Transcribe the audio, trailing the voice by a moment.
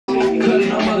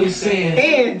loose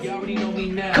ends.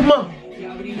 Come on.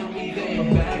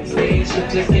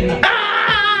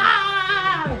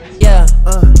 Yeah.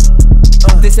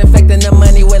 Disinfecting the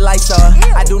money with Lysol.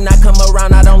 I do not come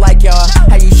around, I don't like y'all.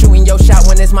 How you shooting your shot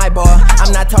when it's my ball?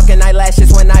 I'm not talking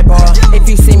eyelashes when I ball. If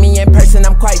you see me in person,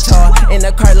 I'm quite tall. In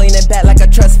the car leaning back like a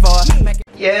trust fall.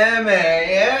 Yeah,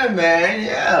 man,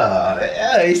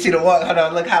 yeah. You see the walk, hold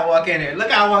on, look how I walk in here. Look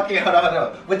how I walk in, hold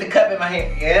on. With the cup in my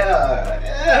hand.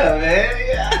 Yeah, man,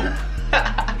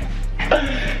 yeah.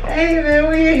 Hey,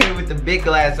 man, we in here with the big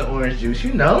glass of orange juice,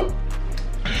 you know.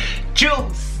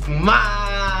 Juice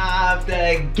Mob,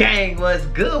 the gang, what's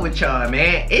good with y'all,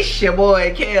 man? It's your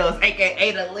boy Kelz,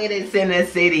 aka the latest in the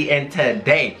city, and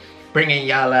today bringing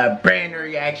y'all a brand new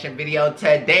reaction video.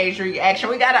 Today's reaction,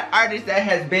 we got an artist that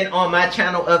has been on my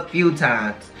channel a few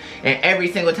times, and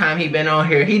every single time he been on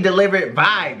here, he delivered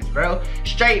vibes, bro.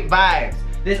 Straight vibes.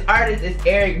 This artist is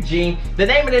Airick G. The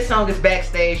name of this song is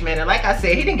Backstage, man, and like I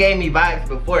said, he done gave me vibes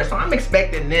before, so I'm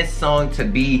expecting this song to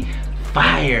be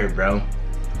fire, bro.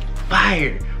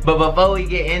 Fire. But before we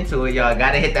get into it, y'all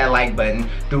gotta hit that like button.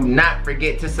 Do not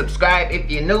forget to subscribe if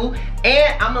you're new,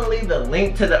 and I'm gonna leave the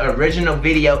link to the original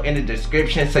video in the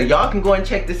description so y'all can go and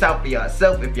check this out for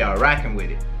yourself if y'all rocking with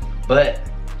it. But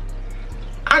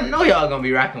I know y'all gonna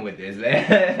be rocking with this,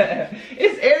 man.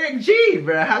 It's Airick G,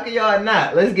 bro. How can y'all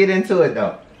not? Let's get into it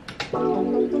though.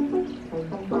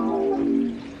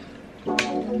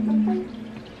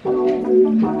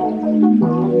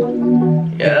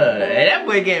 Yeah, that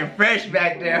boy getting fresh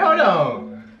back there. Hold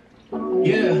on.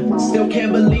 Yeah, still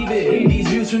can't believe it. These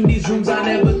views from these rooms, I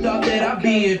never thought that I'd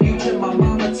be in future. My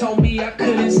mama told me I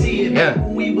couldn't see it. Yeah.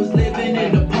 When we was living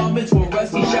in apartments where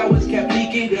rusty showers kept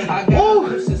leaking. I got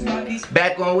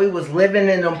back when we was living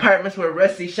in apartments where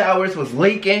rusty showers was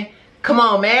leaking. Come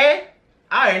on, man.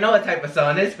 I already know what type of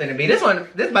song this finna be. This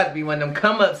about to be one of them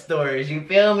come up stories, you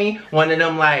feel me? One of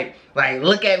them like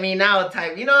look at me now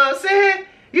type, you know what I'm saying?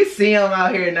 You see him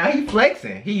out here now, he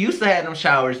flexing. He used to have them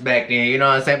showers back then, you know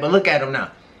what I'm saying? But look at him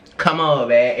now. Come on,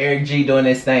 man. Airick G doing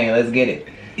this thing, let's get it.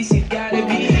 Gotta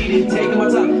be heated, taking my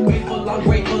time. Grateful, I'm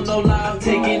grateful, no lie, I'm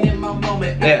taking in my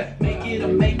moment. Yeah. Make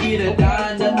it a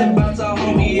die, nothing bounce our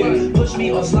homie. Yeah. Push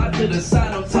me or slide to the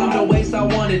side, no time to waste, I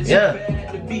wanted to. Yeah.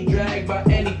 Be dragged by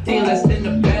anything less than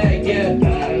the bag, yeah.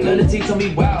 Let the team tell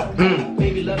me wow,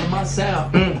 baby loving my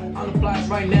sound. On the flies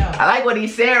right now. I like what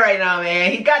he's saying right now,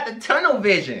 man. He got the tunnel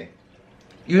vision.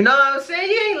 You know what I'm saying?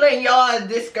 You ain't letting y'all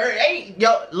discourage. Hey,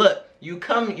 yo, look, you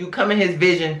come in his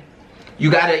vision.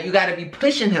 You gotta be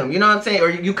pushing him. You know what I'm saying? Or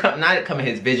you come not come in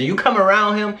his vision. You come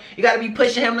around him. You gotta be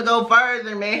pushing him to go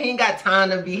further, man. He ain't got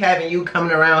time to be having you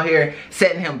coming around here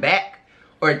setting him back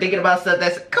or thinking about stuff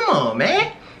that's. Come on,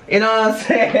 man. You know what I'm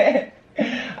saying?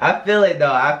 I feel it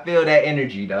though. I feel that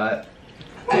energy, dog.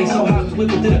 Hey, so how we whip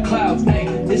it to the clouds? Hey,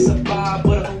 this a vibe,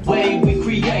 but a way we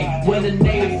create. When a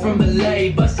native from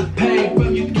LA, bust a pain from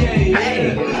UK.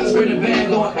 Hey, spread the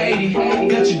band going 80.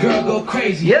 Got your girl go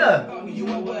crazy. Yeah. You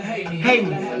would hate me. Hate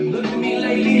me. Have you looked at me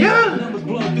lately? Yeah.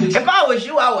 If I was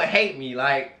you, I would hate me.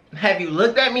 Like, have you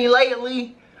looked at me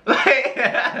lately? Like,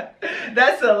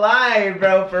 that's a lie,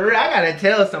 bro. For real, I gotta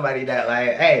tell somebody that.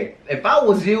 Like, hey, if I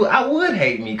was you, I would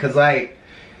hate me. Cause like,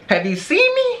 have you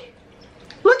seen me?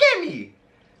 Look at me.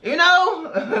 You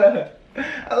know?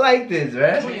 I like this,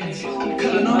 right?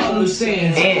 Cutting all loose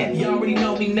ends. And you already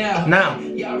know me now.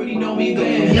 You already know me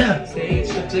then. Yeah. Stage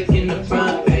click in the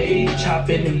front page,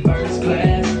 hopping in first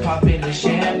class, popping the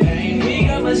champagne. We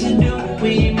got much to do. We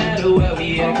ain't matter where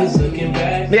we at, cause looking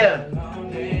back. Yeah.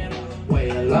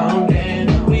 Long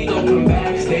damn, we go from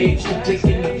backstage to click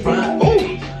in the front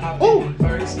page. Hop in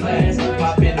first class,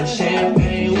 pop in the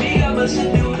champagne. We got much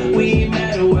to do, we ain't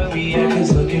matter where we at,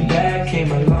 cause looking back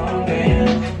came a long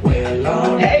damn, way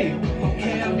along. Hey,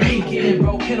 okay, I'm getting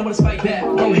bro, can't wanna spike back,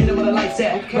 bro, hit him with the lights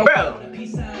at. Bro,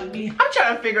 I'm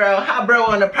trying to figure out how bro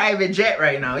on a private jet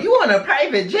right now. You on a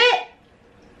private jet?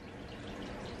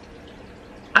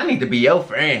 I need to be your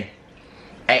friend.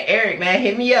 Hey Airick, man,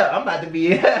 hit me up. I'm about to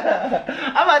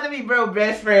be bro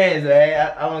best friends,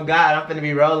 man. Oh God, I'm finna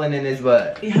be rolling in this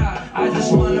butt. I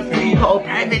just wanna free whole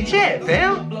private jet,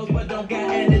 fam.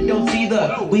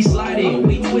 We sliding,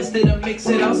 we twisted and mix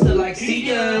it. I'm still like, see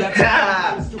ya.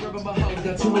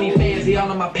 Got too many fans, they all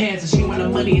on my pants. And she want the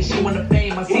money and she want the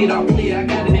fame. I see it all clear, I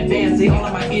got it in advance. They all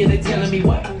on my ear, they telling me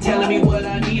what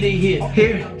I need to hear.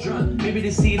 Here, maybe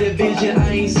to see the vision, I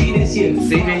ain't see this yet.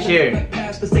 See this year.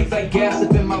 Past mistakes like gas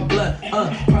up in my blood.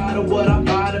 Proud of what I'm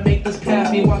about to make this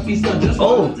pass me. Watch me stunt. Just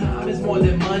time is more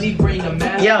than money. Bring a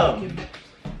mask. Yo,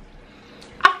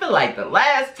 I feel like the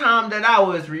last time that I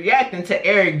was reacting to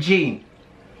Airick G,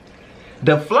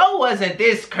 The flow wasn't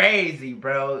this crazy,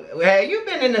 bro. Have you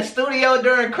been in the studio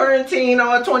during quarantine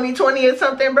all 2020 or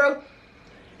something, bro?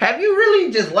 Have you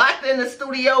really just locked in the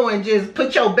studio and just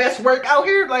put your best work out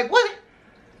here? Like, what?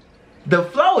 The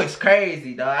flow is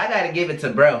crazy, dog. I gotta give it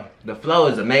to bro. The flow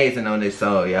is amazing on this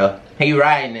song, yo. He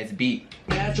riding this beat.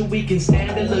 Imagine we can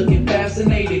stand it, looking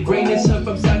fascinated. Greatness up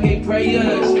from Sake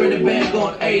prayers. Spread it back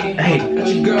on 80. Hey. Let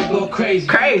your girl go crazy.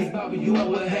 Crazy. You up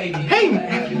with Haiti. Hey.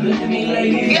 Look at me,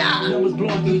 ladies. Yeah. I was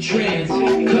blowing through trends.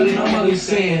 Cutting on my loose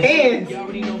ends. Ends. You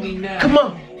already know me now. Come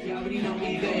on. You already know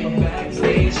me there.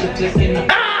 Backstage, just in the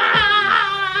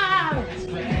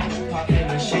pop in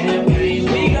the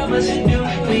champagne. We got much to do.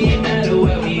 We ain't matter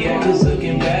where we at. Cause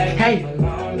looking back. Hey.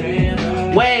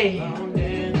 Way.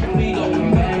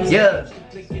 Yeah.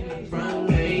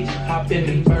 Hop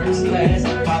in the first class,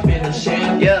 hop in the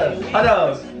champagne. Yeah, hold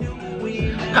on.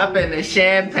 Hop in the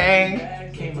champagne.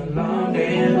 Came a long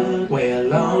damn way, a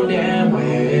long damn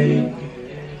way.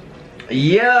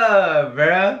 Yeah,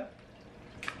 bruh.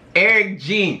 Airick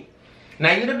G.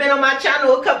 Now, you've been on my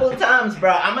channel a couple of times,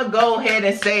 bro. I'm gonna go ahead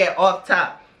and say it off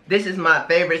top. This is my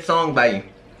favorite song by you.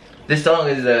 This song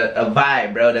is a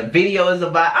vibe, bro. The video is a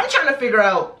vibe. I'm trying to figure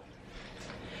out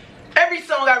every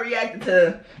song I reacted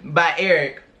to by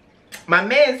Airick. My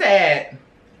man's had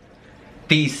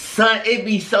these it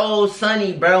be so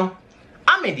sunny, bro.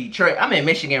 I'm in Detroit. I'm in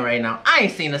Michigan right now. I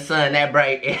ain't seen the sun that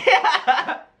bright.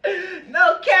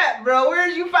 No cap, bro.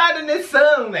 Where's you finding this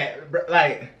sun at? Bro?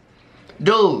 Like,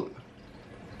 dude,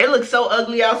 it looks so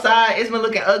ugly outside. It's been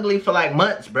looking ugly for like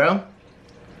months, bro.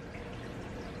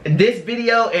 This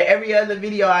video and every other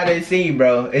video I done seen,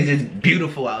 bro, is just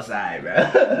beautiful outside,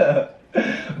 bro.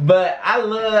 But I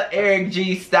love Airick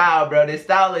G's style, bro. This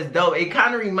style is dope. It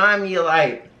kind of remind me of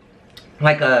like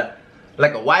a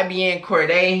YBN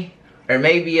Corday, or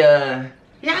maybe yeah,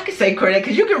 I could say Corday,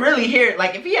 because you can really hear it.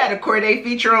 Like, if he had a Corday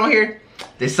feature on here,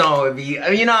 this song would be,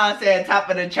 you know what I'm saying, top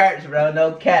of the charts, bro.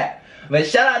 No cap. But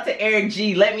shout out to Airick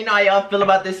G. Let me know how y'all feel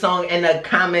about this song in the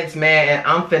comments, man.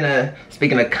 And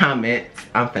speaking of comments,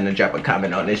 I'm finna drop a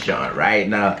comment on this joint right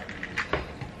now.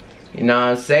 You know what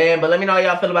I'm saying? But let me know how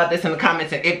y'all feel about this in the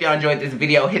comments. And if y'all enjoyed this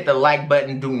video, hit the like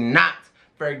button. Do not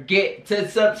forget to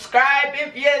subscribe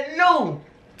if you're new.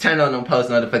 Turn on them post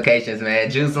notifications, man.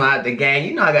 Juice Mob the gang.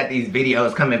 You know I got these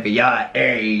videos coming for y'all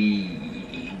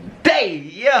every day.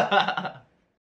 Yeah.